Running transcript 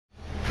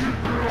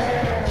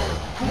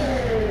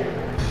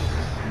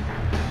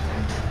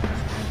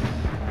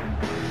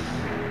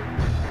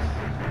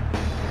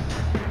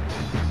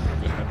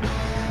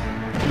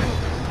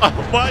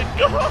Oh my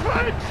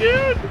god,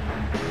 dude!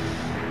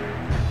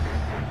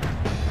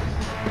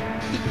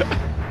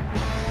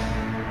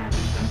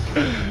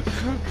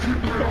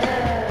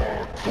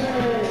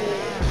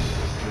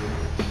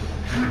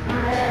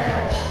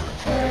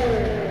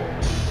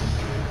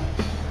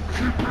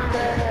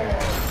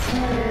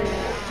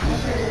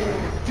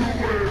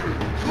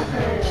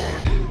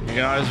 You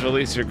can always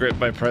release your grip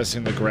by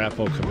pressing the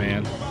grapple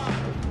command.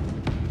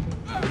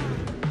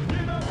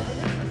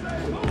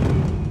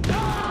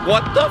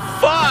 What the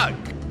fuck?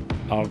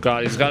 Oh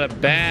god, he's got a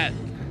bat.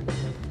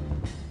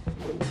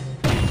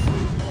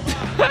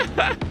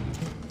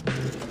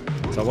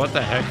 So what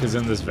the heck is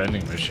in this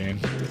vending machine?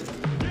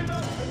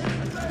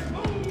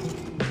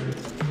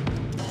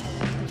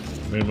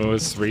 Moon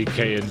was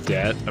 3K in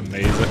debt.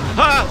 Amazing.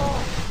 Ha!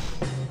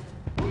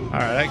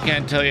 Alright, I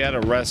can't tell you how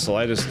to wrestle.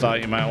 I just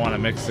thought you might want to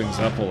mix things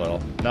up a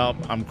little. Nope,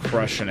 I'm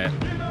crushing it.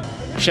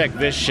 Check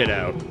this shit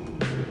out.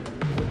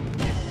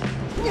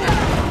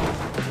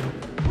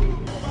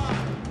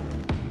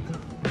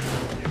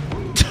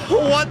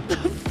 What the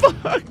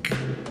fuck?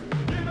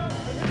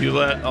 You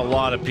let a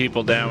lot of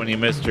people down when you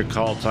missed your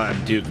call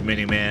time, Duke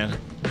Miniman.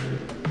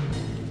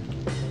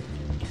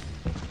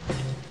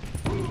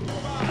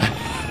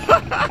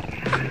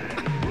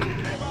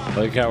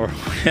 Like how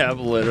I'm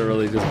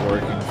literally just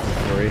working for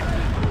free.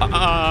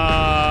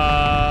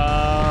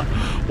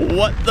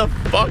 What the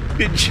fuck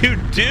did you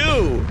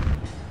do?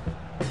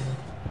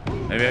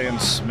 Maybe I can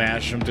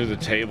smash him through the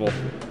table.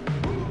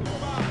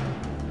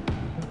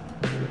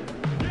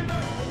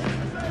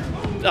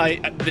 My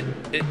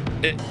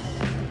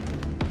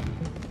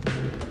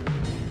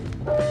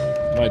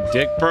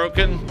dick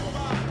broken?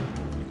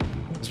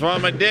 What's wrong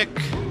with my dick?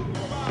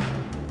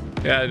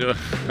 Yeah, I do. I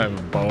have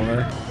a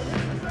boner.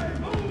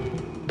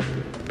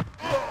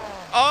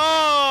 Oh!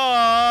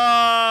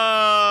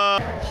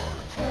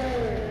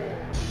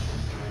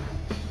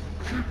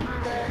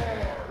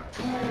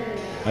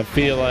 I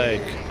feel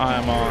like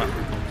I'm on.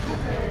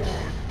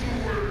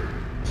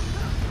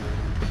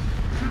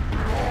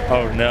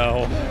 Oh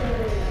no.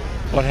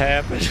 What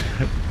happened?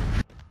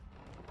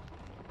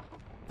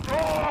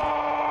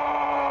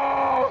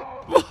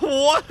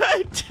 What?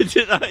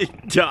 Did I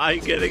die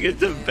getting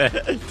into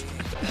bed?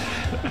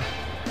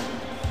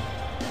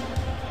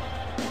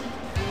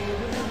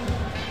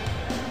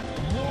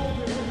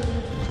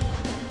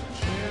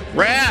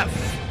 Ref!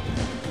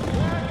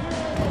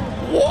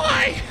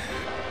 Why?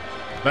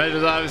 Match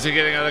is obviously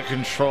getting out of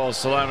control,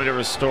 so allow me to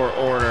restore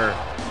order.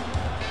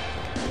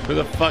 Who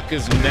the fuck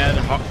is Ned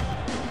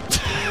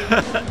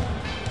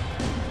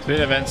It's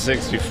been event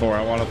 64.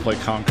 I want to play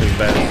Conker's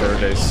Bad Fur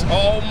Days.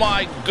 Oh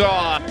my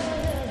god!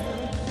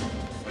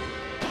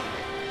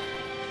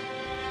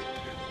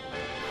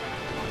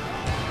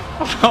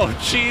 Oh,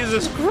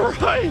 Jesus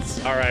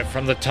Christ! Alright,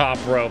 from the top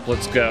rope,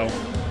 let's go.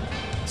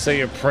 Say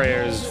your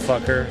prayers,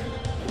 fucker.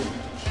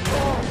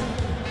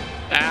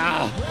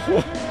 Ow!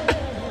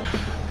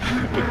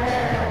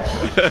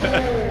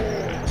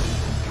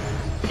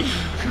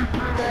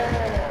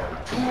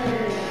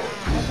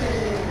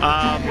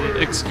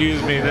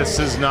 Excuse me, this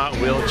is not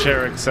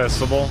wheelchair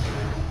accessible.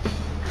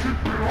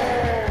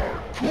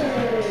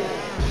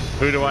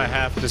 Who do I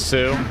have to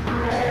sue?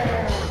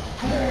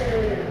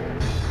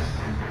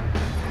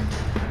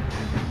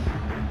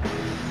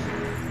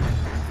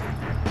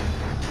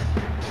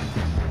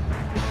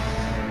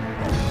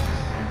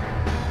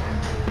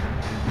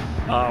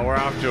 Oh, we're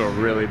off to a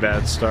really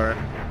bad start.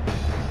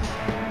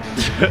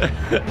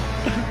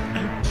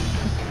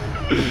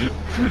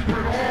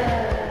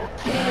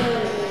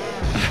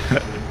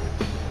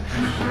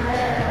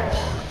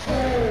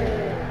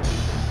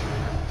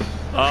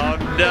 Oh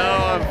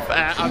no,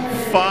 I'm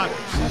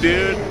fucked,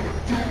 dude.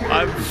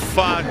 I'm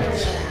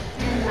fucked.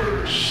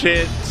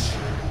 Shit.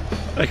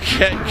 I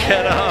can't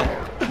get up.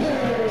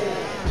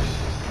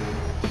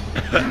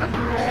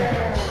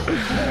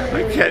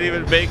 I can't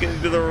even make it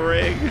into the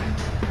ring.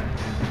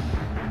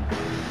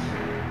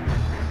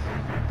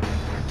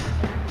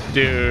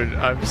 Dude,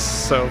 I'm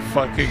so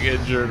fucking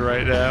injured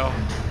right now.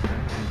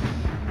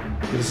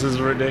 This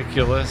is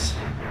ridiculous.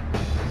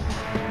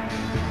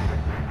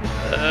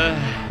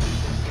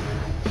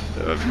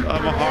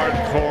 I'm a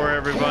hardcore,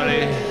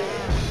 everybody.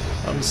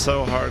 I'm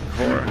so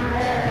hardcore.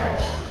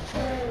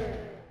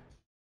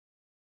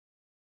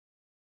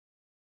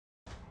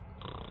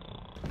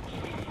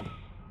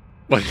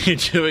 What are you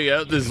doing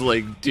out this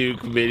like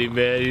Duke Mini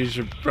Man? You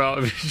should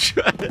probably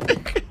try to